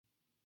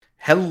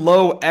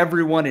Hello,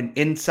 everyone, and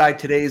inside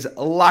today's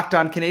Locked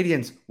On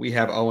Canadians, we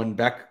have Owen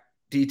Beck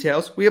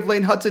details. We have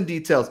Lane Hudson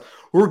details.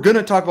 We're going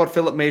to talk about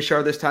Philip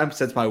Machar this time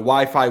since my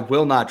Wi-Fi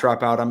will not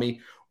drop out on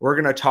me. We're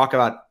going to talk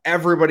about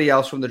everybody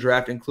else from the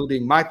draft,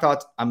 including my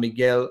thoughts on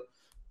Miguel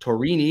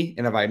Torini.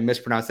 And if I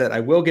mispronounce that,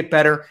 I will get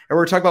better. And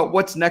we're going to talk about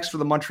what's next for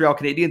the Montreal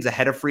Canadiens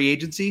ahead of free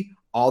agency.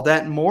 All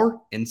that and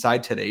more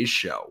inside today's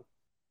show.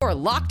 Your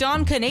Locked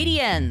On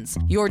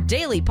Canadiens, your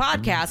daily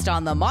podcast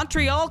on the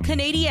Montreal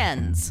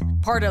Canadiens.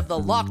 Part of the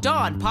Locked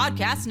On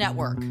Podcast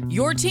Network,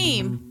 your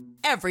team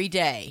every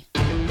day.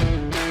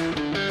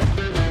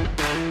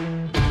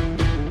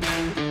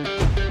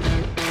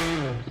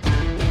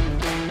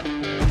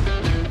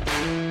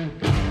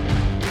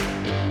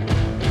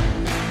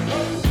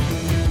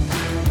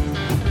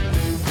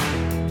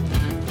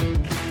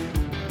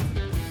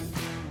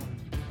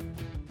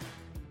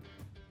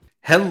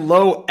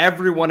 Hello,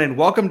 everyone, and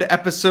welcome to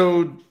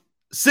episode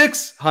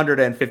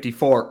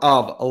 654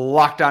 of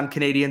Locked On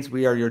Canadiens.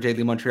 We are your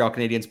daily Montreal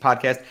Canadiens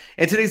podcast,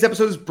 and today's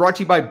episode is brought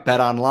to you by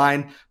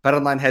BetOnline.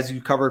 BetOnline has you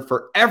covered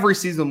for every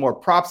season with more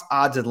props,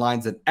 odds, and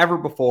lines than ever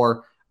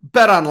before.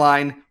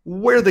 BetOnline,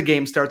 where the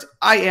game starts.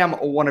 I am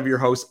one of your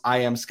hosts. I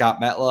am Scott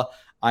Metla.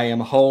 I am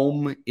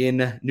home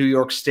in New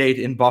York State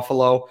in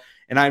Buffalo,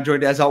 and I'm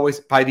joined, as always,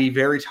 by the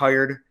very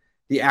tired,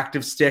 the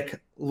active stick,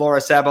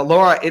 Laura Saba.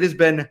 Laura, it has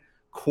been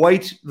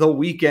quite the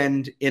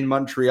weekend in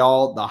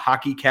Montreal, the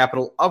hockey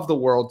capital of the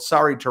world.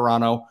 Sorry,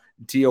 Toronto,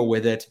 deal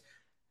with it.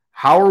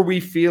 How are we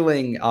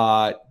feeling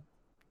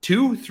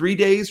 2-3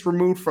 days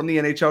removed from the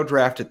NHL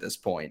draft at this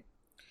point?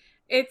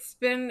 It's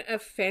been a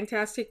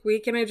fantastic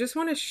week, and I just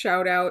want to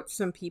shout out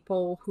some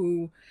people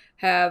who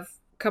have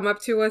come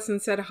up to us and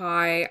said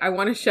hi. I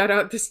want to shout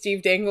out the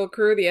Steve Dangle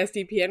crew, the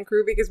SDPN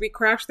crew, because we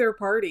crashed their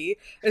party.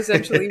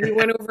 Essentially, we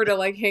went over to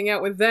hang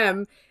out with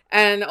them.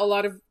 And a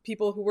lot of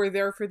people who were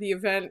there for the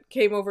event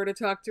came over to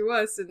talk to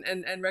us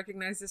and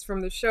recognize this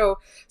from the show.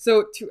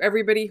 So to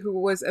everybody who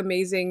was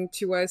amazing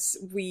to us,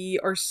 we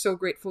are so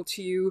grateful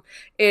to you.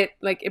 It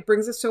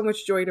brings us so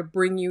much joy to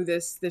bring you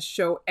this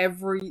show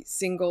every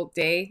single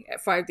day,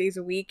 5 days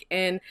a week.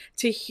 And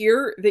to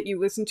hear that you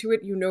listen to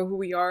it, you know who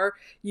we are,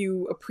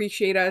 you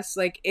appreciate us.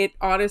 It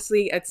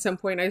honestly, at some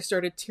point I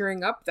started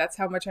tearing up. That's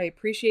how much I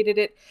appreciated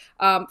it.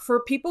 For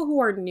people who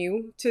are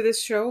new to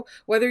this show,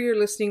 whether you're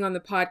listening on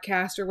the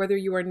podcast or whether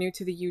you are new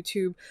to the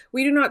YouTube,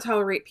 we do not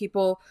tolerate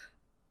people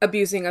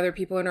abusing other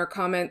people in our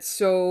comments,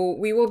 so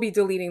we will be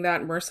deleting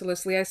that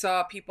mercilessly. I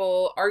saw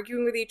people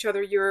arguing with each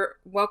other. You're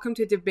welcome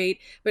to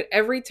debate, but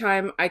every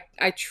time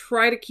I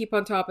try to keep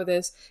on top of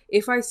this.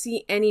 If I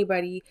see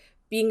anybody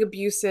being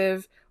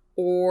abusive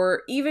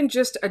or even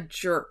just a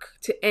jerk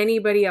to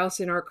anybody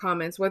else in our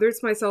comments, whether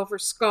it's myself or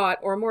Scott,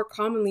 or more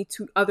commonly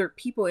to other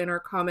people in our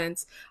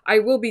comments, I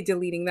will be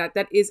deleting that.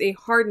 That is a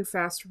hard and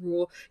fast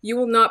rule. You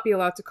will not be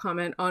allowed to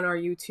comment on our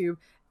YouTube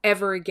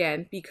ever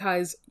again,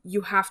 because you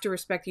have to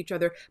respect each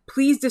other.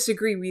 Please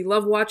disagree. We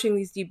love watching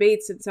these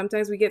debates, and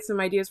sometimes we get some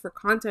ideas for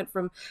content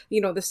from,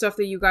 the stuff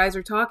that you guys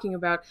are talking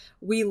about.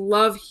 We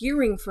love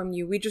hearing from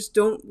you. We just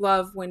don't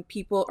love when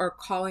people are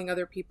calling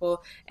other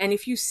people. And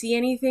if you see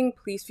anything,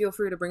 please feel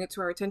free to bring it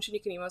to our attention. You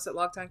can email us at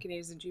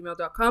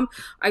lockedoncanadiens@gmail.com.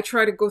 I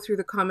try to go through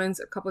the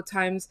comments a couple of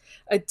times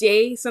a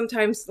day.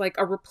 Sometimes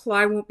a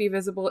reply won't be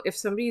visible. If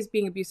somebody is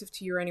being abusive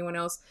to you or anyone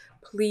else,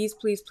 please,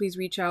 please, please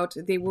reach out.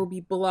 They will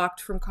be blocked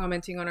from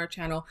commenting on our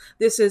channel.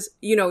 This is,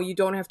 you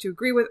don't have to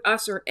agree with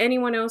us or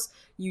anyone else.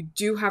 You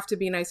do have to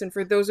be nice. And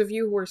for those of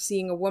you who are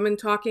seeing a woman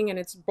talking and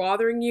it's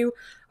bothering you,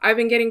 I've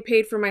been getting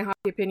paid for my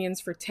hockey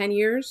opinions for 10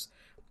 years.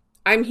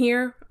 I'm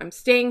here. I'm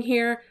staying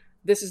here.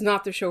 This is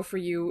not the show for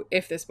you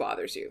if this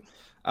bothers you.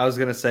 I was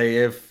going to say,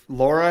 if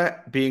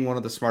Laura, being one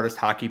of the smartest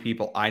hockey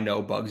people I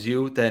know, bugs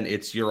you, then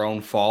it's your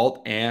own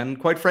fault. And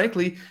quite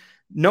frankly,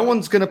 no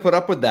one's going to put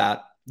up with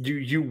that.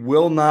 You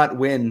will not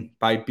win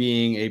by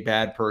being a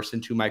bad person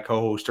to my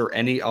co-host or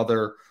any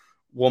other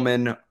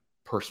woman,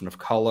 person of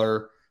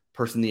color,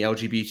 person in the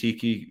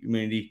LGBTQ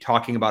community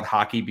talking about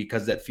hockey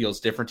because that feels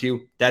different to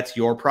you. That's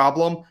your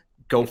problem.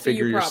 Go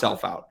figure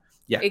yourself out.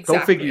 Yeah, exactly.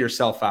 Go figure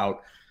yourself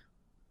out.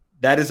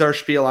 That is our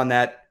spiel on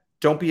that.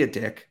 Don't be a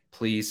dick,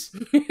 please.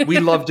 We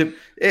love to.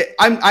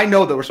 I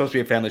know that we're supposed to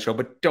be a family show,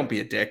 but don't be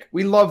a dick.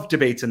 We love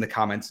debates in the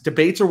comments.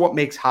 Debates are what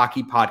makes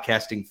hockey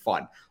podcasting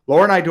fun.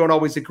 Laura and I don't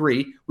always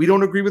agree. We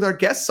don't agree with our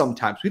guests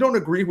sometimes. We don't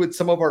agree with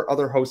some of our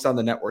other hosts on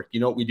the network. You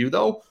know what we do,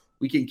 though?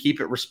 We can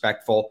keep it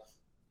respectful.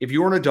 If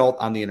you are an adult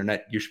on the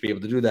internet, you should be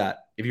able to do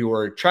that. If you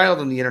are a child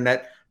on the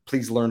internet,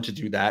 please learn to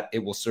do that. It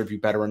will serve you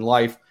better in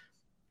life.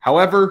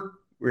 However,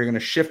 we're going to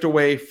shift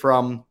away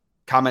from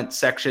comment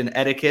section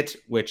etiquette,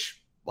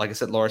 which, like I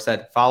said, Laura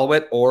said, follow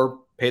it or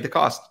pay the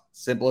cost.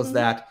 Simple as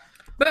that.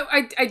 But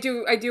I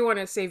do want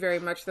to say very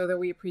much though that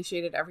we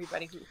appreciated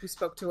everybody who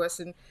spoke to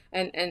us and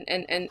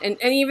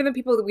even the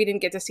people that we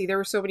didn't get to see. There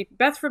were so many.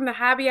 Beth from the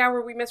Happy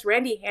Hour we missed,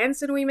 Randy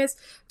Hansen we missed,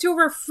 two of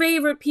our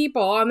favorite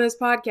people on this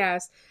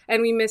podcast,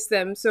 and we missed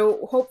them.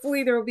 So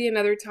hopefully there will be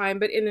another time.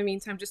 But in the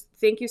meantime, just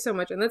thank you so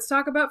much, and let's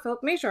talk about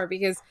Philip Mashar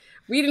because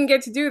we didn't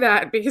get to do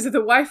that because of the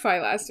Wi-Fi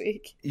last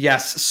week.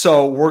 Yes,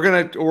 so we're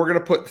gonna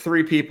put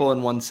three people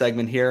in one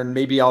segment here, and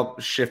maybe I'll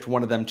shift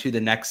one of them to the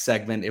next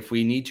segment if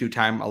we need to,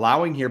 time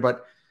allowing here.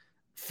 But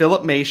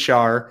Philip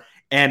Mashar,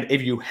 and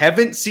if you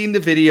haven't seen the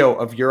video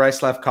of Juraj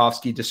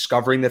Slafkovsky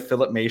discovering that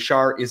Philip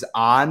Mashar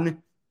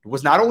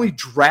was not only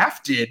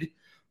drafted,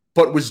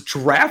 but was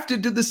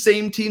drafted to the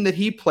same team that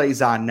he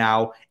plays on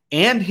now,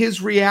 and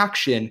his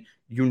reaction,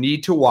 you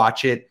need to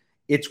watch it.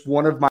 It's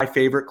one of my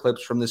favorite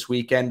clips from this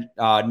weekend,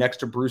 next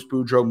to Bruce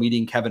Boudreau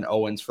meeting Kevin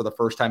Owens for the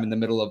first time in the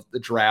middle of the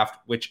draft,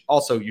 which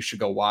also you should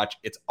go watch.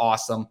 It's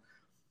awesome.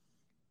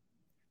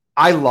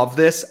 I love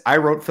this. I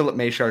wrote Philip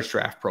Mashar's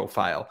draft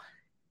profile.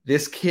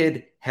 This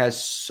kid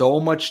has so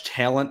much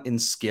talent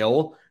and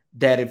skill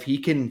that if he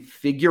can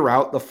figure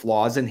out the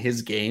flaws in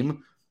his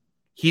game,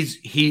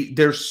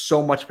 there's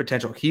so much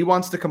potential. He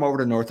wants to come over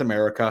to North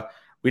America.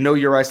 We know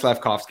Juraj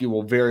Slafkovsky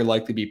will very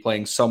likely be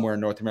playing somewhere in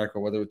North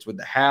America, whether it's with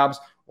the Habs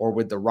or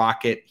with the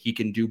Rocket. He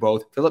can do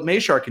both. Philip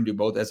Mashar can do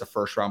both as a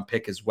first-round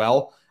pick as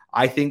well.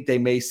 I think they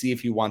may see if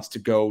he wants to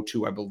go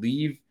to, I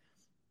believe,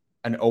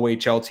 an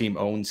OHL team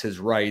owns his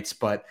rights,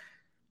 but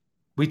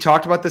we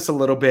talked about this a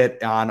little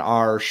bit on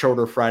our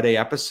Shoulder Friday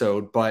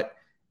episode, but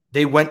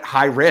they went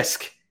high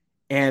risk,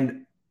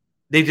 and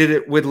they did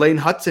it with Lane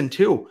Hutson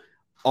too.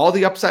 All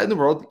the upside in the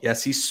world.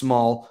 Yes, he's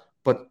small,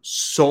 but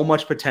so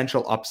much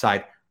potential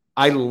upside.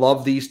 I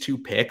love these two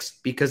picks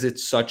because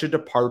it's such a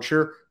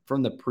departure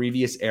from the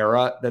previous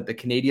era that the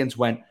Canadiens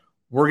went,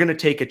 we're going to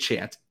take a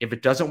chance. If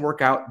it doesn't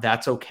work out,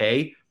 that's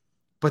okay,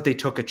 but they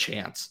took a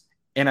chance.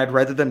 And I'd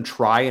rather them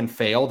try and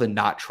fail than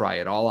not try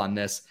at all on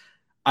this.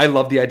 I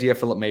love the idea of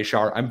Philip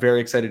Mashar. I'm very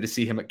excited to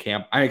see him at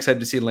camp. I'm excited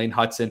to see Lane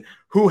Hutson,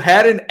 who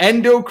had an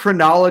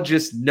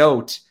endocrinologist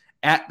note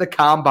at the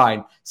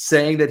combine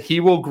saying that he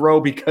will grow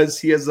because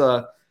he has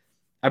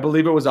I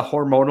believe it was a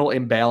hormonal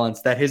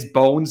imbalance, that his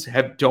bones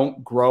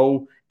don't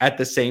grow at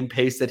the same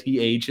pace that he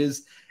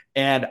ages.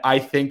 And I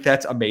think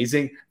that's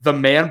amazing. The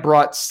man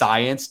brought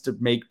science to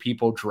make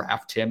people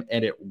draft him,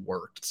 and it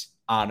worked,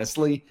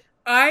 honestly.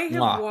 I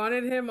have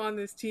wanted him on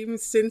this team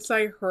since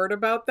I heard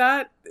about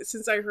that,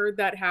 since I heard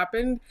that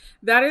happened.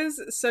 That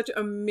is such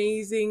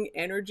amazing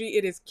energy.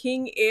 It is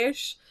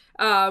king-ish.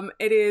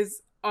 It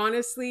is,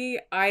 honestly,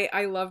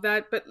 I love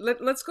that. But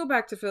let's go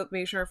back to Philip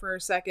Mashar for a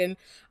second.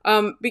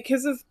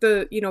 Because of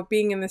the,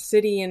 being in the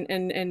city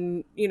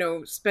and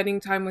spending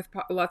time with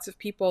lots of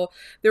people,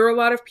 there were a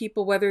lot of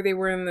people, whether they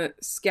were in the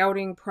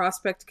scouting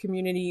prospect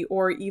community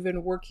or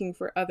even working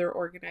for other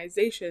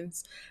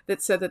organizations,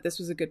 that said that this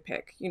was a good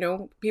pick.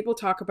 People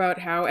talk about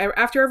how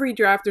after every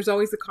draft, there's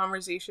always the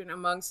conversation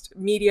amongst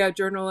media,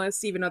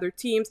 journalists, even other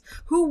teams,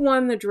 who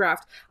won the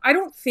draft. I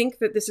don't think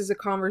that this is a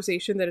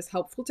conversation that is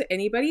helpful to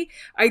anybody.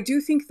 I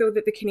do think, though,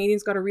 that the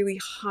Canadiens got a really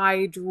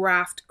high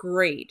draft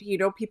grade.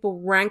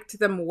 People ranked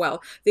them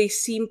well. They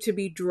seem to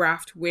be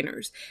draft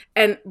winners.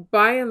 And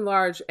by and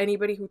large,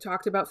 anybody who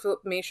talked about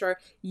Philip Mashar,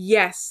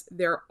 yes,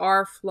 there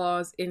are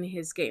flaws in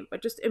his game,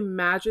 but just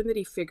imagine that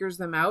he figures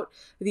them out.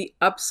 The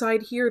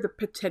upside here, the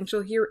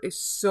potential here is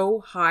so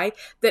high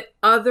that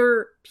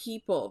other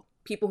people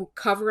who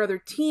cover other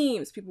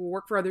teams, people who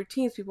work for other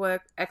teams, people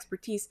with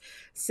expertise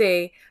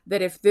say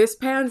that if this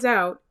pans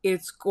out,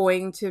 it's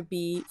going to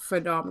be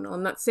phenomenal.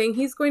 I'm not saying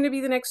he's going to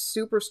be the next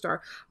superstar,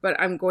 but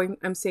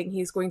I'm saying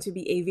he's going to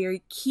be a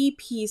very key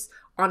piece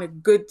on a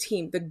good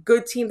team, the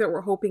good team that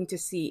we're hoping to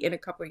see in a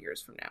couple of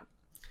years from now.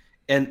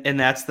 And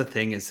that's the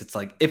thing, is it's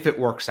like, if it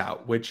works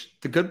out, which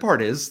the good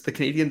part is the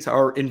Canadiens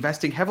are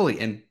investing heavily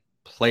in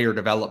player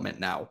development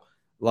now.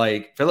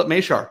 Like Philip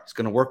Mashar is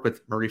going to work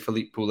with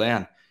Marie-Philippe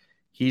Poulin.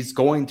 He's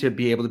going to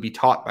be able to be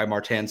taught by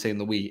Martin St.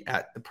 Louis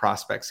at the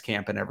prospects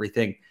camp and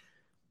everything.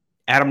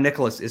 Adam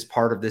Nicholas is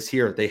part of this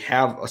here. They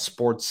have a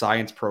sports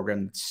science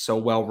program that's so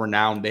well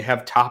renowned. They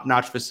have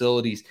top-notch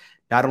facilities,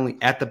 not only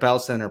at the Bell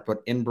Center,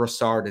 but in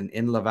Brossard and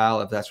in Laval,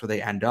 if that's where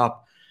they end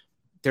up.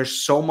 There's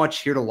so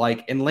much here to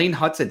like. And Lane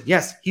Hutson,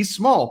 yes, he's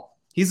small.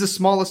 He's the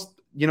smallest,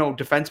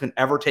 defenseman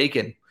ever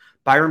taken.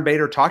 Byron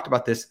Bader talked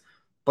about this,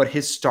 but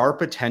his star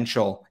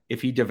potential,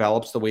 if he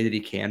develops the way that he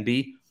can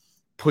be,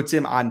 puts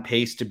him on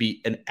pace to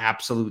be an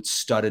absolute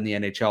stud in the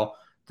NHL.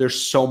 There's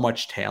so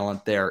much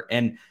talent there,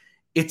 and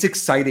it's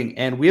exciting.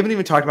 And we haven't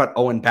even talked about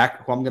Owen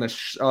Beck, who I'm going to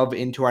shove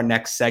into our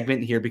next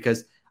segment here,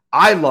 because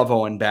I love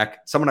Owen Beck,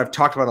 someone I've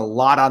talked about a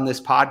lot on this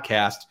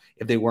podcast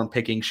if they weren't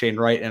picking Shane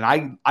Wright. And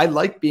I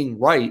like being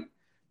right.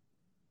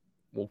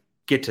 We'll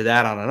get to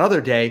that on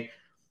another day.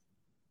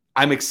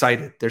 I'm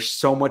excited. There's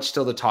so much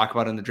still to talk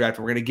about in the draft.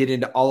 We're going to get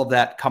into all of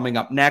that coming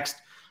up next.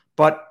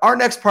 But our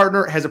next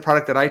partner has a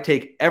product that I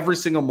take every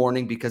single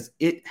morning because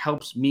it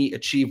helps me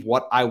achieve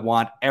what I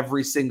want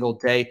every single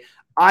day.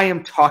 I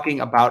am talking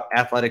about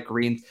Athletic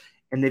Greens.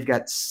 And they've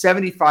got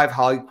 75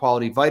 high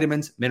quality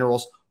vitamins,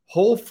 minerals,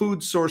 whole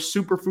food source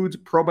superfoods,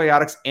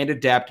 probiotics, and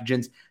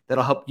adaptogens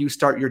that'll help you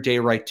start your day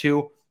right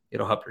too.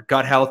 It'll help your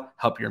gut health,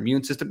 help your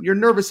immune system, your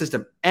nervous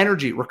system,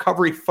 energy,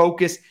 recovery,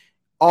 focus.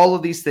 All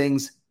of these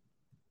things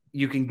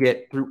you can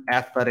get through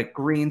Athletic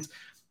Greens.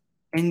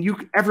 And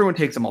everyone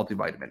takes a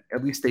multivitamin.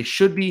 At least they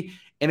should be.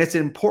 And it's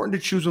important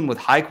to choose one with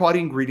high-quality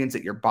ingredients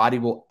that your body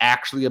will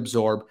actually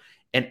absorb.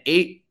 And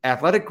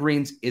Athletic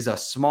Greens is a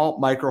small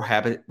micro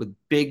habit with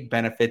big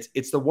benefits.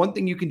 It's the one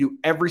thing you can do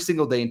every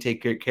single day and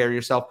take care of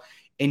yourself.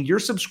 And your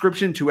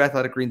subscription to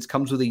Athletic Greens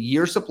comes with a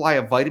year's supply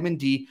of vitamin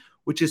D,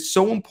 which is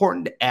so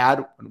important to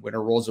add when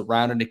winter rolls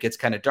around and it gets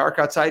kind of dark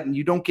outside and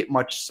you don't get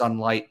much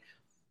sunlight.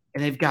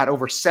 And they've got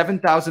over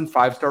 7,000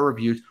 five-star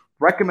reviews,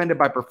 recommended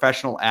by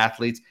professional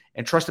athletes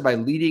and trusted by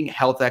leading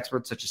health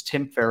experts such as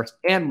Tim Ferriss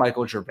and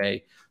Michael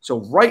Gervais. So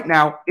right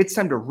now, it's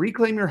time to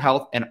reclaim your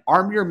health and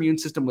arm your immune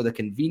system with a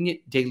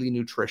convenient daily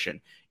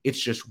nutrition. It's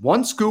just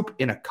one scoop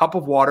in a cup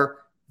of water.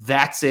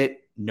 That's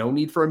it. No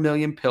need for a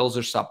million pills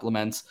or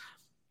supplements.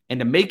 And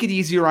to make it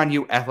easier on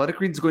you, Athletic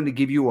Greens is going to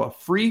give you a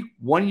free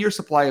 1-year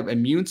supply of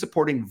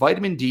immune-supporting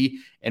vitamin D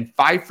and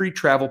 5 free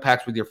travel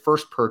packs with your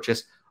first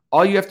purchase.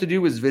 All you have to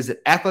do is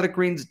visit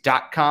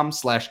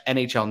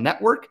athleticgreens.com/NHL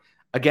Network.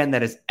 Again,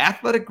 that is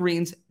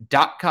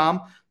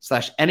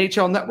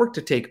athleticgreens.com/NHL Network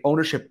to take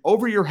ownership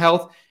over your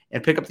health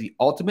and pick up the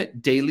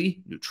ultimate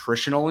daily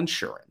nutritional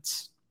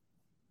insurance.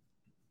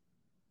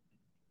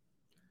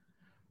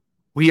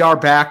 We are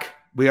back.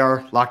 We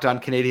are Locked On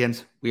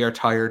Canadiens. We are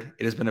tired.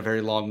 It has been a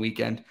very long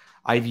weekend.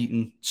 I've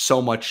eaten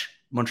so much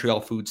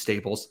Montreal food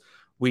staples.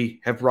 We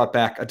have brought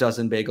back a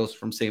dozen bagels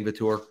from St.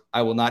 Viateur.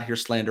 I will not hear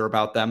slander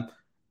about them.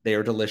 They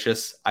are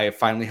delicious. I have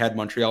finally had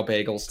Montreal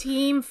bagels.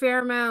 Team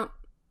Fairmount.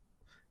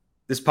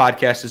 This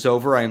podcast is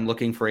over. I am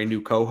looking for a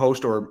new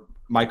co-host, or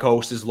my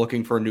co-host is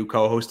looking for a new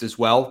co-host as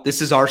well.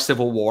 This is our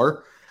civil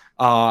war.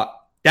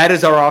 That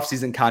is our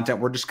off-season content.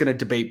 We're just going to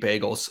debate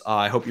bagels.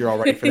 I hope you're all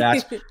ready for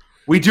that.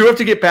 We do have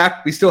to get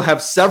back. We still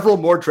have several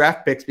more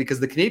draft picks because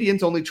the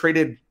Canadiens only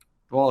traded,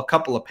 a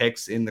couple of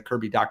picks in the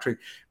Kirby Dach trade.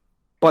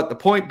 But the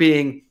point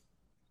being,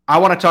 I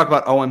want to talk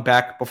about Owen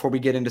Beck before we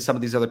get into some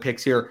of these other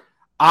picks here.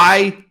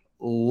 I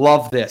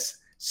love this.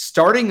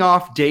 Starting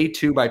off day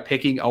 2 by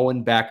picking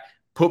Owen Beck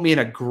put me in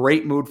a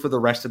great mood for the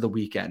rest of the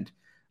weekend.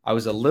 I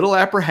was a little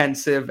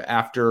apprehensive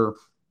after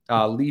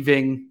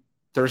leaving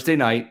Thursday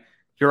night.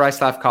 Juraj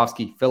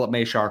Slafkovsky, Filip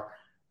Mesar,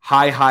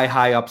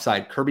 high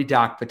upside. Kirby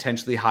Dach,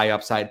 potentially high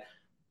upside.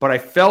 But I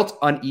felt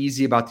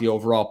uneasy about the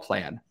overall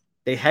plan.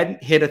 They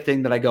hadn't hit a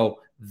thing that I go,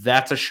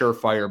 that's a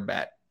surefire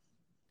bet.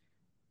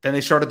 Then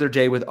they started their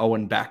day with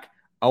Owen Beck.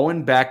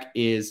 Owen Beck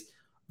is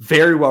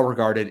very well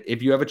regarded.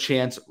 If you have a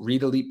chance,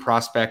 read Elite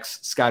Prospects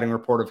scouting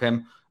report of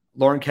him.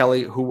 Lauren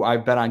Kelly, who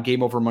I've been on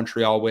Game Over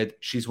Montreal with,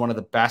 she's one of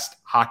the best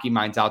hockey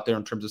minds out there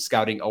in terms of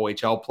scouting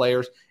OHL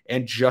players.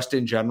 And just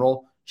in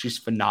general, she's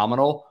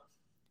phenomenal.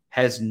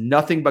 Has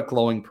nothing but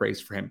glowing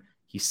praise for him.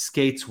 He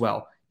skates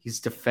well. He's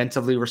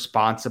defensively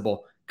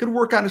responsible. Could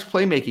work on his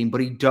playmaking, but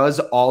he does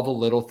all the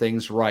little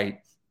things right.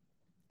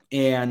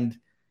 And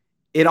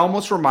it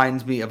almost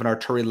reminds me of an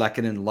Artturi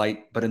Lehkonen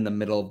light, but in the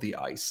middle of the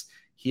ice.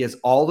 He has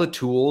all the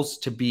tools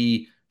to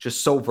be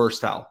just so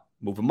versatile.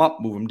 Move him up,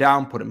 move him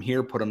down, put him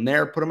here, put him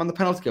there, put him on the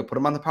penalty kill, put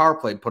him on the power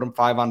play, put him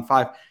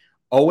 5-on-5.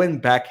 Owen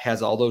Beck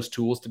has all those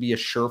tools to be a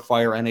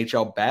surefire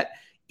NHL bet.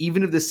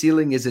 Even if the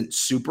ceiling isn't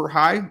super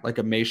high, like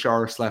a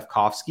Mesar or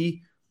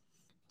Slafkovsky,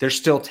 there's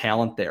still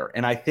talent there.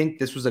 And I think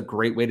this was a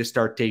great way to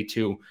start day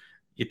 2.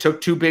 You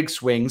took 2 big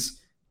swings.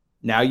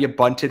 Now you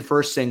bunted for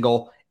a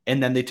single.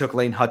 And then they took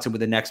Lane Hudson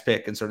with the next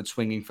pick and started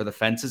swinging for the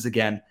fences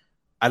again.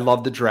 I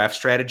love the draft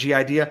strategy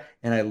idea.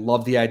 And I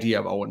love the idea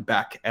of Owen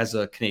Beck as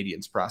a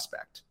Canadiens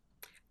prospect.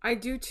 I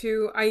do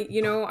too. I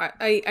know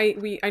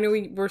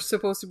we were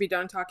supposed to be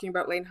done talking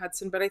about Lane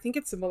Hudson, but I think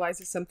it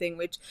symbolizes something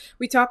which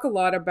we talk a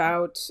lot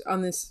about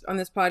on this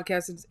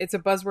podcast. It's a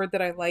buzzword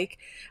that I like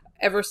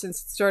ever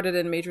since it started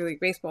in Major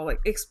League Baseball, like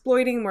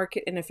exploiting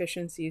market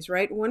inefficiencies,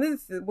 right? One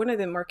of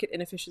the market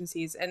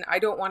inefficiencies, and I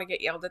don't want to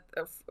get yelled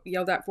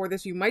at for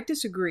this. You might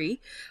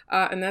disagree,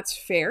 and that's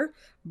fair.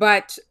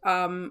 But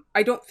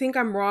I don't think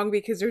I'm wrong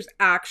because there's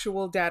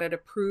actual data to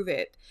prove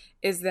it,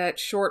 is that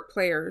short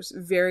players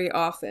very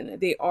often,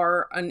 they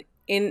are an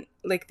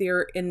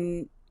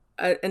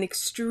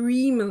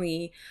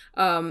extremely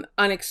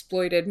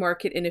unexploited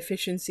market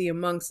inefficiency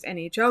amongst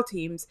NHL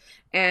teams.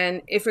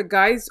 And if a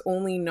guy's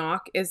only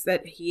knock is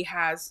that he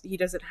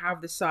doesn't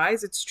have the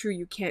size, it's true,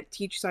 you can't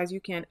teach size,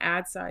 you can't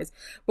add size.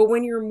 But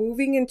when you're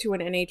moving into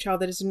an NHL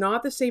that is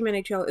not the same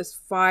NHL as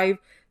 5,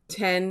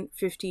 10,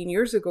 15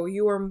 years ago,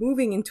 you are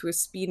moving into a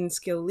speed and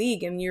skill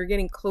league and you're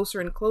getting closer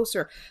and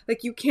closer.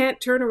 Like, you can't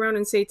turn around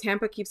and say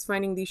Tampa keeps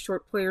finding these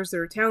short players that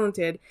are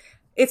talented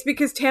It's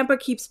because Tampa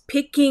keeps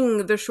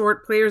picking the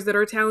short players that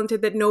are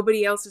talented that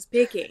nobody else is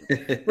picking,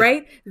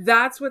 right?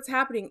 That's what's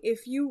happening.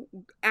 If you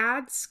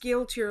add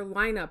skill to your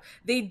lineup,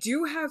 they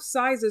do have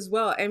size as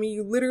well. I mean,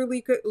 you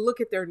literally could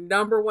look at their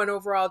number 1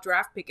 overall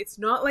draft pick. It's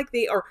not like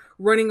they are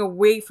running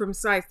away from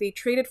size. They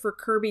traded for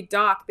Kirby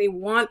Dach. They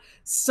want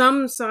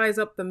some size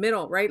up the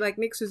middle, right? Like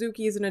Nick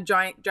Suzuki isn't a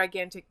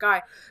gigantic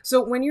guy.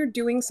 So when you're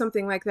doing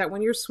something like that,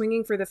 when you're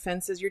swinging for the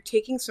fences, you're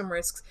taking some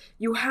risks.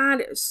 You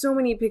had so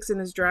many picks in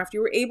this draft.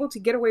 You were able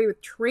to get away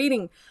with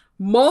trading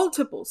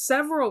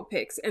several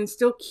picks and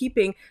still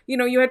keeping,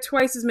 you had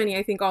twice as many,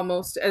 I think,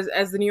 almost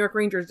as the New York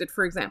Rangers did,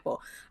 for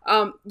example.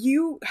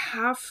 You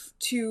have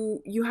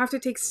to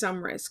take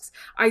some risks.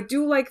 I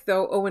do like,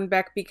 though, Owen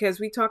Beck, because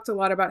we talked a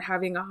lot about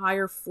having a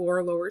higher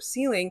floor, lower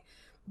ceiling.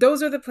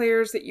 Those are the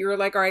players that you're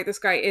like, all right, this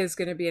guy is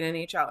going to be an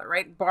NHLer,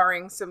 right?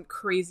 Barring some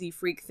crazy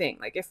freak thing.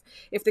 Like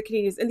if the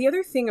Canadiens, and the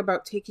other thing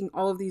about taking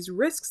all of these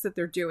risks that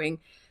they're doing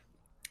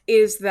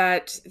is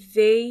that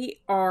they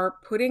are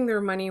putting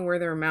their money where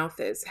their mouth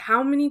is.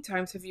 How many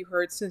times have you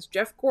heard, since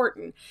Jeff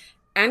Gorton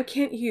and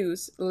Kent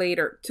Hughes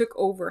later took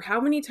over,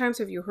 how many times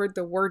have you heard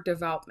the word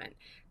development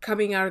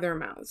coming out of their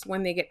mouths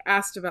when they get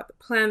asked about the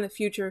plan, the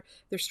future,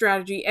 their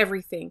strategy,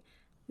 everything?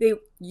 They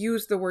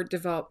use the word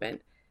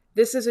development.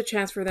 This is a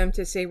chance for them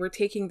to say, we're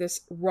taking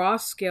this raw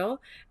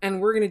skill and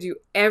we're going to do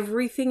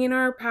everything in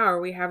our power.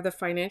 We have the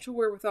financial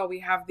wherewithal. We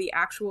have the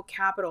actual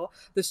capital,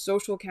 the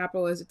social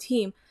capital as a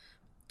team,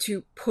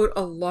 to put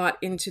a lot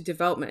into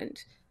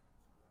development.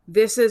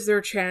 This is their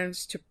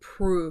chance to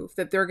prove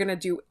that they're going to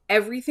do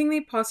everything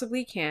they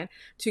possibly can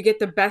to get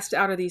the best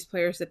out of these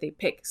players that they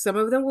pick. Some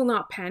of them will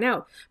not pan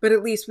out, but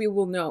at least we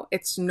will know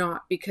it's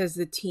not because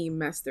the team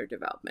messed their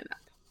development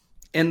up.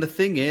 And the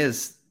thing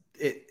is,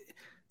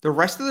 the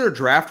rest of their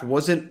draft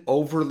wasn't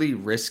overly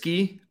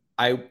risky.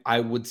 I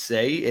would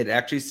say it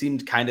actually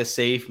seemed kind of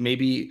safe,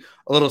 maybe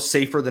a little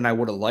safer than I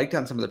would have liked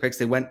on some of the picks.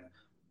 They went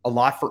a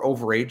lot for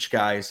overage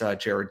guys,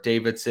 Jared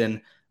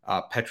Davidson,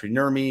 Petri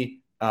Nurmi,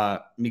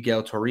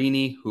 Miguel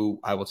Torini, who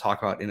I will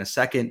talk about in a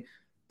second.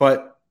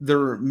 But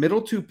their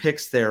middle 2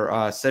 picks there,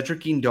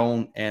 Cedric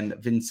Guindon and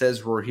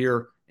Vincenz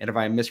Rozier, and if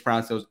I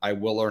mispronounce those, I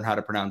will learn how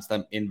to pronounce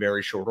them in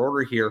very short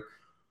order here.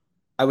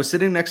 I was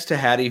sitting next to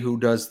Hattie, who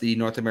does the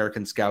North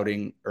American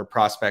scouting or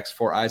prospects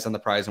for Eyes on the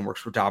Prize and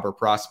works for Dauber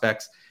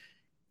Prospects.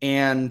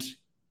 And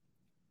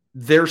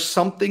there's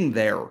something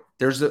there.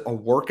 There's a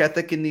work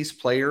ethic in these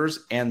players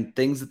and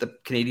things that the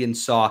Canadiens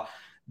saw.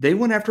 They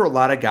went after a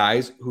lot of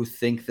guys who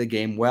think the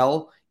game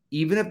well,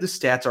 even if the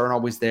stats aren't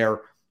always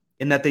there,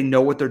 in that they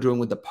know what they're doing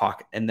with the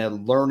puck and they're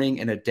learning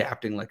and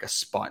adapting like a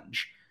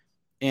sponge.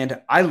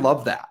 And I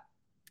love that.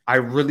 I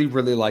really,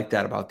 really like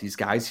that about these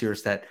guys here,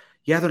 is that,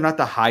 yeah, they're not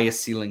the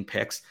highest ceiling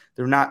picks.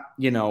 They're not,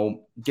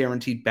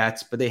 guaranteed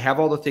bets, but they have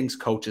all the things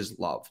coaches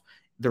love.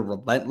 They're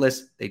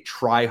relentless. They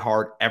try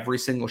hard every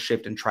single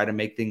shift and try to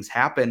make things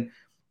happen.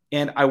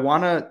 And I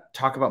want to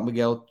talk about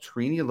Miguel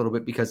Torini a little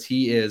bit because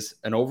he is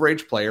an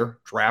overage player,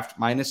 draft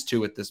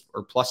 -2 at this,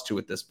 or +2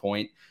 at this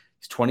point.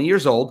 He's 20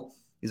 years old.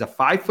 He's a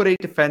 5'8"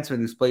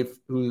 defenseman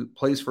who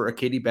plays for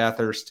Acadie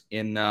Bathurst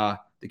in the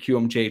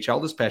QMJHL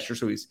this past year.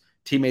 So he's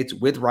teammates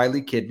with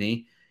Riley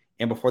Kidney.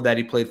 And before that,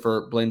 he played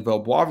for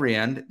Blainville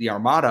Boisbriand, the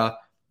Armada,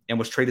 and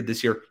was traded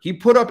this year. He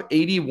put up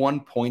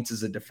 81 points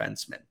as a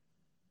defenseman.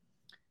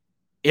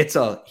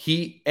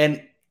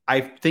 And I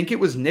think it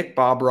was Nick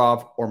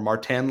Bobrov or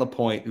Martin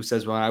Lapointe who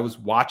says, when I was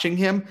watching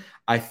him,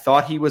 I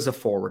thought he was a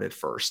forward at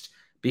first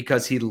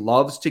because he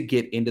loves to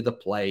get into the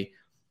play.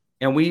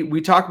 And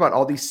we talk about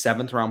all these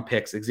 7th-round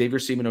picks. Xavier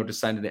Simoneau just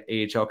signed an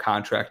AHL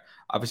contract.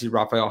 Obviously,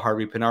 Raphael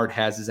Harvey-Pinard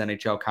has his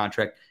NHL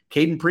contract.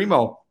 Caden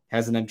Primo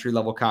has an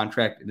entry-level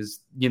contract. It is,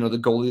 the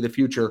goalie of the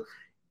future.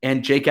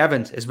 And Jake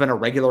Evans has been a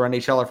regular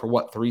NHLer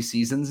for 3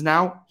 seasons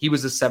now? He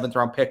was a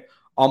 7th-round pick,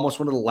 almost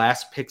one of the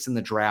last picks in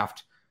the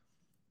draft.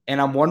 And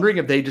I'm wondering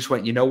if they just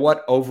went, you know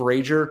what,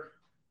 overager.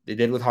 They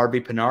did with Harvey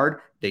Pinard.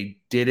 They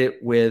did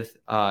it with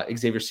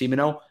Xavier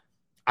Simoneau.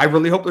 I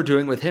really hope they're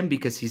doing it with him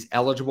because he's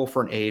eligible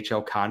for an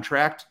AHL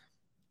contract.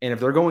 And if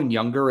they're going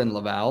younger in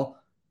Laval,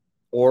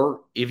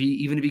 or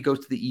even if he goes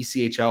to the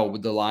ECHL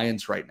with the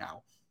Lions right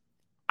now,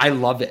 I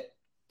love it.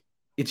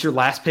 It's your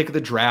last pick of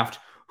the draft.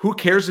 Who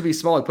cares if he's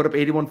small? He put up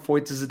 81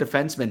 points as a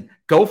defenseman.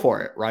 Go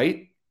for it,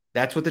 right?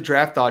 That's what the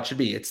draft thought should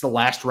be. It's the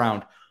last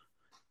round.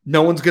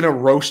 No one's going to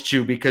roast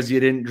you because you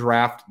didn't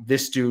draft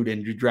this dude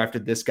and you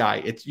drafted this guy.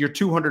 It's your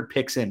 200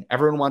 picks in.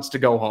 Everyone wants to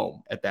go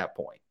home at that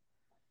point.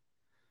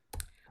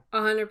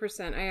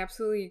 100%. I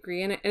absolutely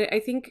agree. And I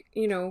think,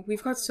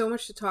 we've got so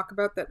much to talk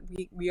about that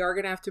we are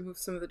going to have to move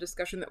some of the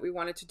discussion that we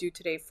wanted to do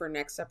today for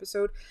next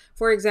episode.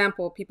 For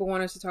example, people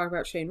want us to talk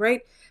about Shane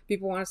Wright.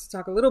 People want us to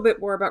talk a little bit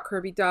more about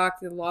Kirby Dach,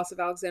 the loss of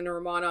Alexander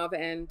Romanov,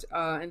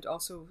 and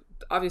also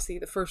obviously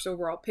the first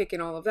overall pick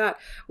and all of that.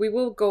 We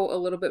will go a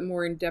little bit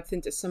more in depth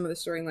into some of the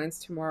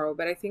storylines tomorrow.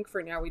 But I think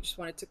for now, we just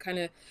wanted to kind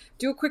of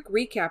do a quick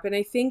recap. And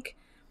I think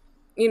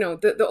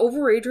the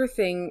overager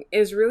thing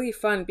is really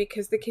fun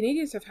because the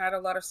Canadiens have had a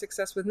lot of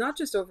success with not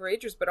just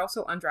overagers, but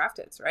also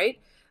undrafteds, right?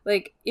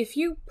 Like, if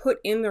you put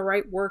in the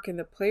right work and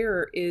the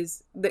player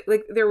is,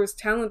 like, there was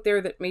talent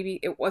there that maybe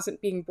it wasn't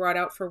being brought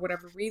out for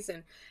whatever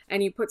reason,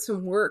 and you put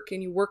some work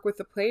and you work with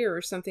the player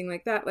or something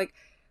like that, like,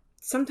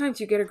 sometimes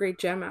you get a great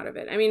gem out of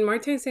it. I mean,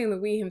 Martin St.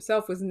 Louis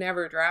himself was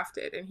never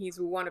drafted, and he's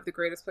one of the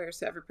greatest players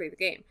to ever play the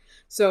game.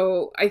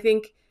 So I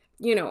think,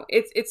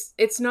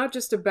 it's not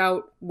just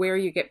about where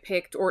you get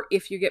picked or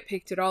if you get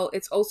picked at all.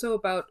 It's also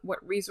about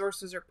what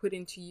resources are put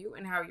into you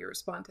and how you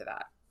respond to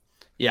that.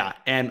 Yeah,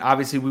 and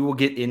obviously we will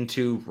get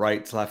into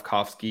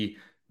Slafkovsky,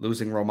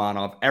 losing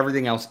Romanov,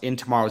 everything else in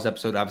tomorrow's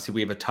episode. Obviously,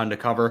 we have a ton to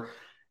cover.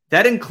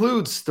 That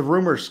includes the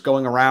rumors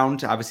going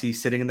around, obviously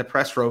sitting in the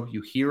press row.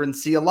 You hear and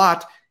see a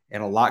lot,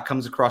 and a lot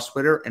comes across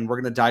Twitter, and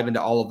we're going to dive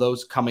into all of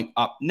those coming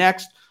up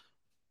next.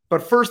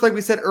 But first, like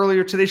we said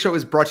earlier, today's show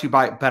is brought to you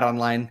by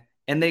BetOnline,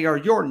 and they are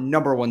your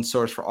number one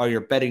source for all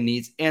your betting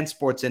needs and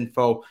sports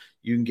info.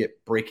 You can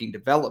get breaking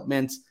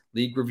developments,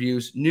 league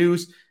reviews,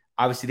 news.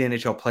 Obviously, the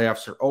NHL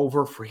playoffs are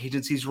over. Free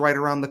agency's right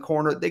around the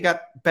corner. They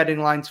got betting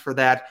lines for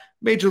that.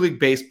 Major League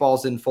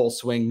Baseball's in full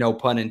swing, no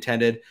pun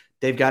intended.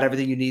 They've got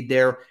everything you need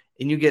there.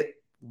 And you get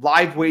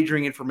live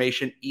wagering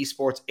information,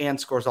 esports, and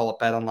scores all at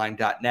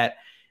betonline.net.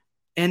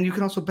 And you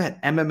can also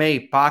bet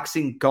MMA,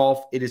 boxing,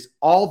 golf. It is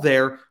all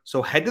there.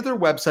 So head to their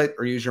website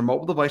or use your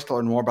mobile device to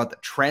learn more about the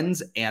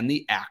trends and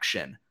the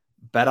action.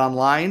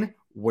 BetOnline,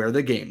 where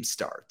the game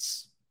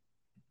starts.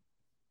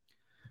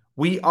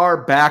 We are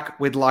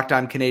back with Locked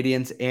On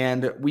Canadiens,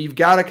 and we've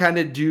got to kind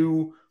of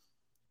do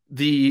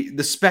the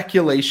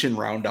speculation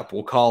roundup,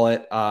 we'll call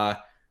it. A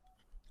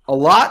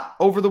lot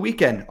over the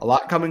weekend, a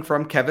lot coming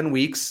from Kevin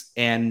Weekes,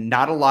 and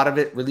not a lot of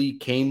it really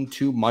came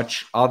to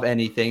much of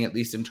anything, at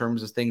least in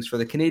terms of things for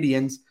the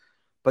Canadiens.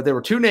 But there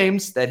were two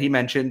names that he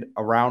mentioned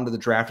around the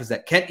draft, is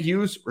that Kent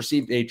Hughes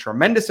received a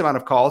tremendous amount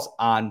of calls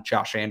on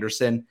Josh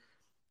Anderson,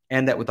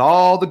 and that with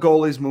all the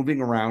goalies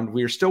moving around,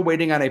 we are still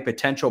waiting on a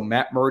potential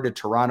Matt Murray to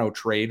Toronto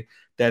trade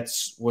that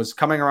was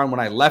coming around when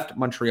I left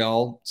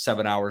Montreal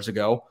 7 hours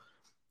ago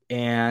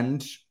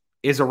and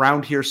is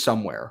around here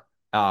somewhere.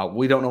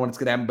 We don't know when it's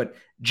going to happen, but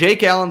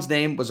Jake Allen's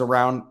name was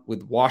around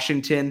with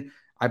Washington,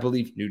 I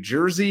believe New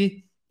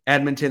Jersey,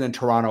 Edmonton, and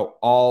Toronto,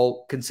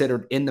 all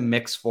considered in the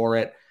mix for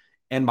it.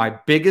 And my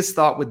biggest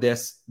thought with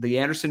this, the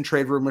Anderson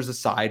trade rumors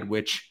aside,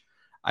 which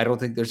I don't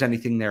think there's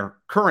anything there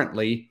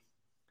currently,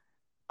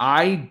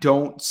 I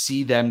don't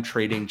see them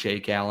trading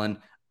Jake Allen.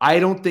 I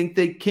don't think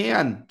they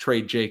can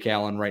trade Jake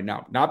Allen right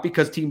now. Not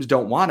because teams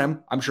don't want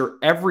him. I'm sure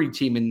every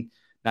team,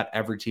 not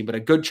every team, but a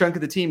good chunk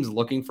of the teams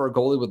looking for a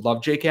goalie would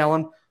love Jake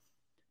Allen.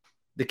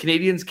 The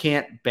Canadiens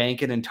can't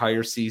bank an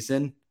entire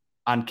season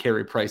on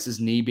Carey Price's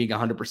knee being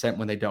 100%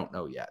 when they don't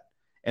know yet.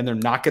 And they're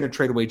not going to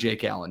trade away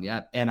Jake Allen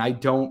yet. And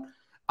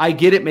I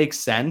get it makes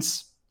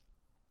sense,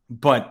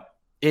 but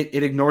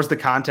it ignores the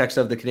context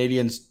of the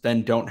Canadiens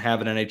then don't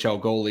have an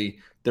NHL goalie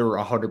they're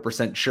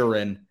 100% sure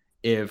in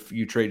if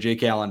you trade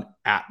Jake Allen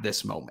at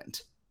this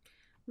moment.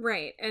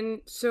 Right.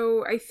 And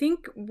so I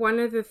think one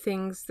of the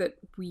things that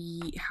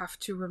we have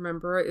to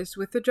remember is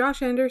with the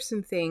Josh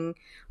Anderson thing,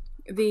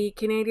 the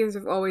Canadiens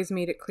have always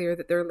made it clear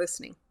that they're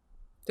listening.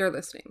 They're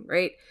listening,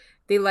 right?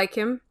 They like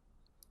him,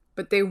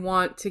 but they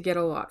want to get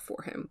a lot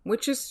for him,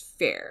 which is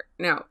fair.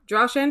 Now,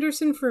 Josh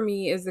Anderson for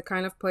me is the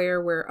kind of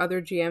player where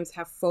other GMs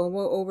have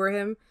FOMO over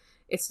him.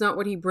 It's not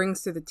what he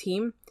brings to the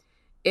team.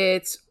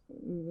 It's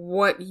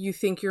what you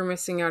think you're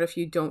missing out if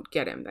you don't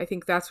get him. I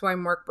think that's why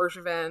Marc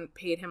Bergevin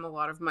paid him a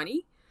lot of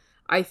money.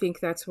 I think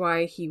that's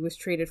why he was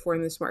traded for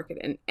in this market.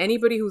 And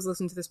anybody who's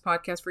listened to this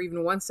podcast for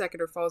even 1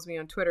 second or follows me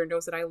on Twitter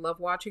knows that I love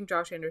watching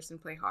Josh Anderson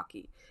play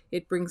hockey.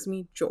 It brings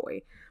me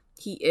joy.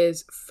 He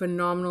is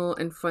phenomenal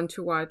and fun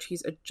to watch.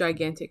 He's a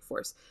gigantic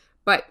force.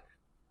 But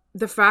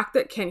the fact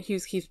that Kent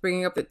Hughes keeps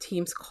bringing up that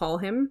teams call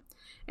him,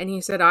 and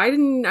he said, I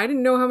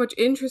didn't know how much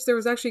interest there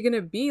was actually going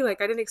to be.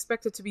 Like, I didn't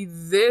expect it to be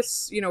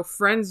this,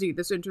 frenzy,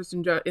 this interest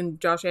in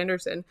Josh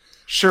Anderson.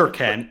 Sure,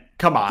 Ken.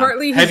 Come on.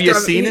 Partly, have you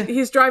seen it?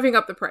 He's driving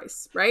up the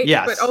price, right?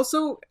 Yes. But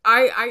also,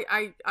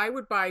 I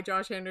would buy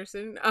Josh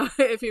Anderson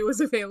if he was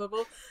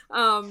available.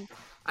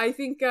 I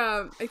think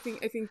like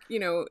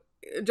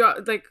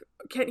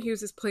Kent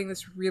Hughes is playing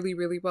this really,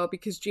 really well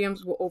because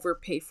GMs will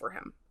overpay for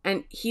him,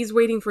 and he's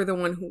waiting for the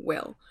one who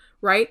will.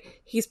 Right?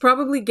 He's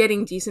probably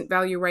getting decent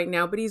value right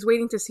now, but he's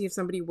waiting to see if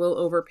somebody will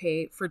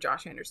overpay for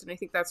Josh Anderson. I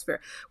think that's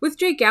fair. With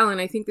Jake Allen,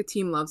 I think the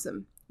team loves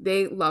him.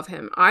 They love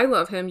him. I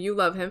love him. You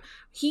love him.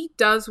 He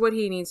does what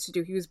he needs to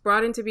do. He was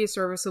brought in to be a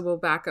serviceable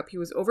backup. He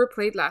was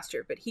overplayed last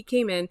year, but he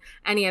came in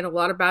and he had a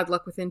lot of bad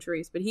luck with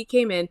injuries, but he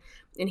came in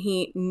and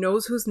he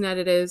knows whose net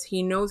it is.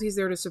 He knows he's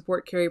there to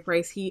support Carey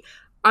Price. He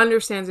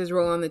understands his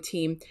role on the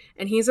team,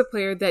 and he's a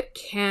player that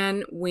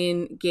can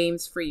win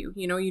games for you.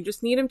 You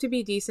just need him to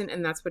be decent,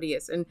 and that's what he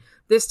is. And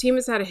this team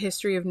has had a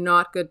history of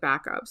not good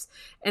backups.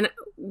 And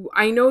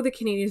I know the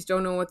Canadiens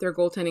don't know what their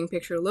goaltending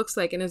picture looks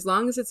like, and as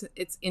long as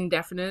it's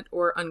indefinite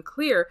or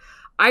unclear,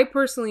 I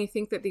personally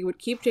think that they would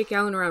keep Jake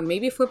Allen around,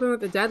 maybe flip him at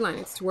the deadline.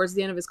 It's towards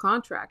the end of his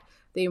contract.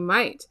 They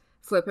might.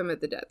 flip him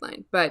at the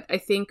deadline. But I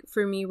think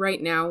for me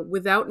right now,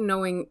 without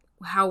knowing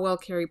how well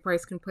Carey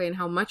Price can play and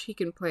how much he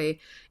can play,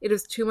 it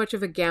is too much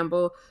of a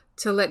gamble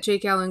to let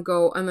Jake Allen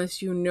go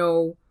unless you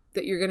know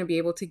that you're going to be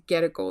able to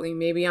get a goalie.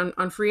 Maybe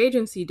on free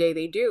agency day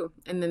they do,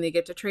 and then they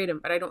get to trade him.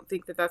 But I don't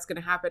think that that's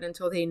going to happen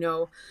until they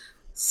know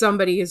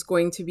somebody is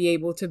going to be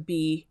able to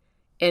be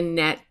in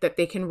net that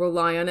they can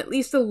rely on at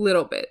least a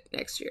little bit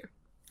next year.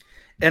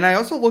 And I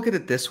also look at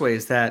it this way,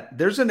 is that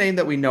there's a name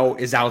that we know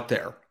is out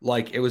there.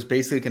 Like, it was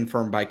basically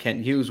confirmed by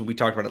Kent Hughes when we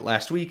talked about it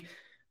last week.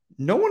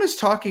 No one is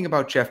talking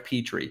about Jeff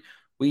Petrie.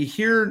 We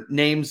hear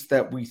names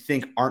that we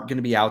think aren't going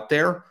to be out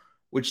there,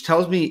 which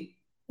tells me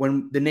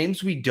when the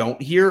names we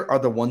don't hear are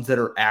the ones that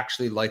are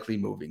actually likely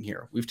moving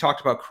here. We've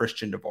talked about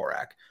Christian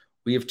Dvorak.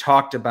 We have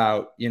talked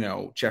about,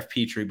 Jeff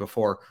Petrie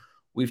before.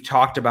 We've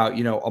talked about,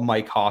 a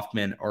Mike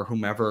Hoffman or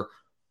whomever.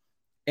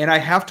 And I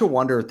have to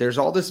wonder, there's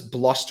all this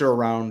bluster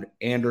around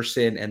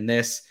Anderson and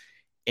this,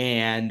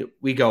 and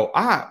we go,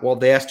 well,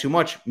 they asked too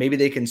much. Maybe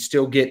they can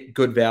still get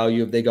good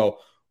value if they go,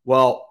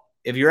 well,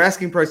 if your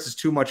asking price is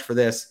too much for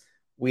this,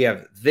 we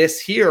have this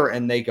here.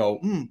 And they go,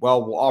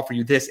 well, we'll offer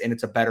you this, and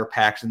it's a better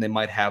package than they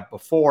might have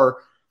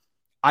before.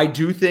 I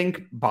do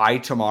think by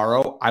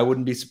tomorrow, I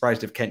wouldn't be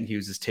surprised if Kent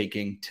Hughes is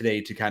taking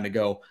today to kind of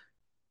go,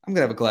 I'm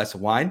going to have a glass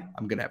of wine,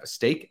 I'm going to have a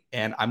steak,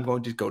 and I'm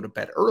going to go to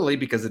bed early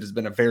because it has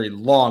been a very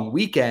long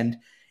weekend.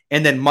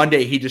 And then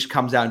Monday, he just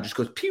comes out and just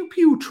goes, pew,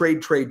 pew,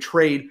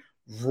 trade,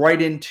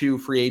 right into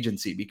free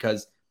agency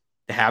because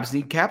the Habs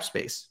need cap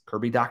space.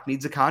 Kirby Dach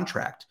needs a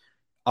contract.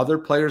 Other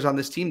players on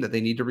this team that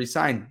they need to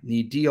resign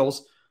need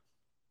deals.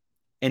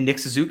 And Nick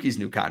Suzuki's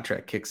new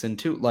contract kicks in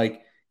too.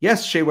 Like,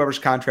 yes, Shea Weber's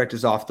contract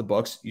is off the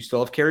books. You still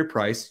have Carey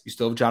Price. You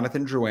still have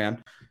Jonathan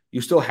Drouin.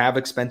 You still have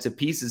expensive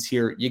pieces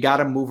here. You got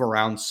to move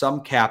around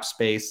some cap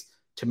space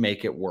to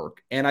make it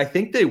work. And I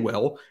think they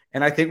will.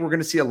 And I think we're going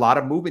to see a lot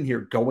of movement here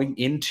going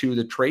into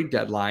the trade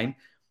deadline.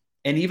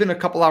 And even a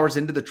couple hours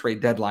into the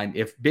trade deadline,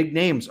 if big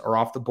names are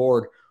off the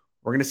board,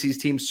 we're going to see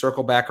teams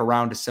circle back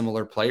around to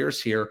similar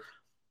players here.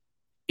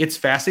 It's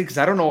fascinating because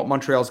I don't know what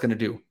Montreal is going to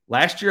do.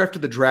 Last year after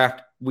the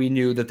draft, we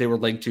knew that they were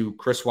linked to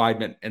Chris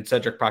Weidman and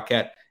Cedric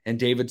Paquette and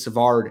David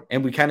Savard,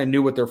 and we kind of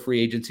knew what their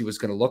free agency was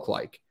going to look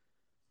like.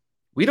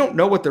 We don't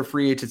know what their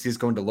free agency is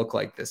going to look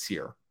like this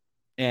year.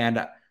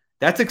 And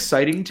that's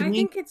exciting to me. I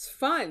think it's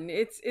fun.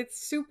 It's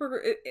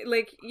super,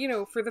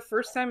 for the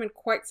first time in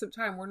quite some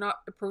time, we're not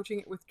approaching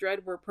it with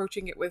dread. We're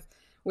approaching it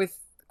with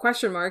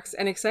question marks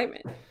and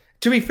excitement.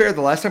 To be fair, the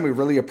last time we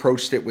really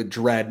approached it with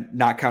dread,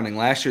 not counting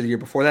last year, the year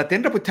before that, they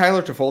ended up with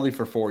Tyler Toffoli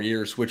for 4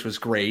 years, which was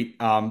great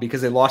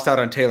because they lost out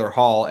on Taylor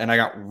Hall. And I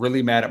got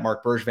really mad at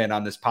Mark Bergevin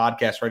on this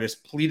podcast where I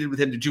just pleaded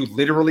with him to do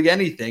literally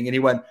anything. And he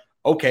went,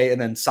 okay,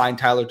 and then signed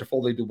Tyler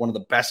Toffoli to one of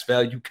the best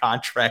value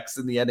contracts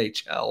in the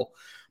NHL.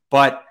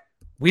 But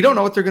we don't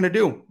know what they're going to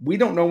do. We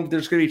don't know if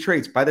there's going to be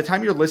trades. By the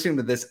time you're listening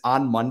to this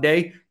on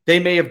Monday, they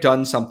may have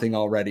done something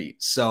already.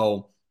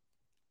 So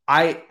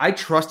I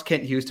trust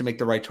Kent Hughes to make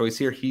the right choice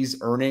here. He's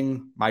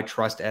earning my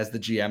trust as the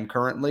GM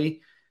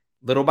currently,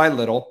 little by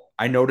little.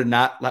 I know to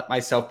not let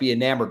myself be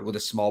enamored with a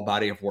small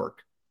body of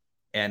work.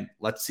 And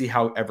let's see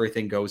how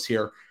everything goes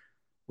here.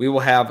 We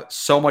will have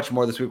so much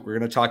more this week. We're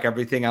going to talk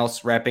everything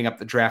else, wrapping up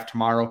the draft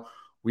tomorrow.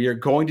 We are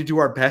going to do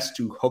our best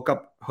to hook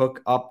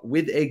up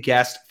with a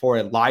guest for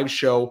a live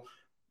show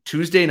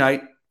Tuesday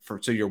night.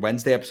 So your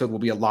Wednesday episode will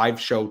be a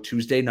live show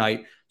Tuesday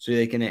night so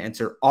they can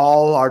answer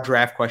all our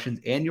draft questions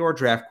and your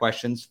draft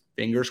questions.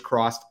 Fingers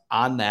crossed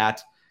on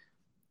that.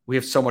 We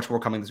have so much more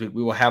coming this week.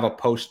 We will have a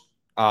post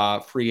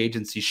free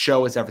agency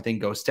show as everything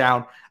goes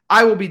down.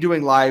 I will be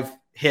doing live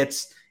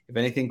hits. If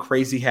anything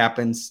crazy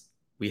happens,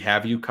 we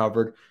have you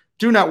covered.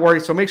 Do not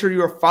worry. So make sure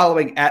you are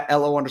following at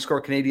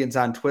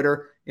LO_Canadians on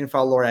Twitter. You can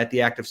follow Laura at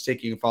The Active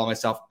Stick. You can follow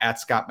myself at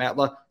Scott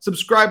Matla.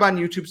 Subscribe on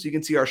YouTube so you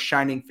can see our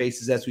shining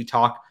faces as we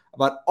talk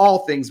about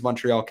all things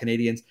Montreal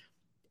Canadiens.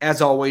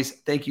 As always,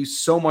 thank you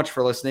so much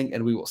for listening,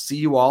 and we will see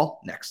you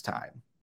all next time.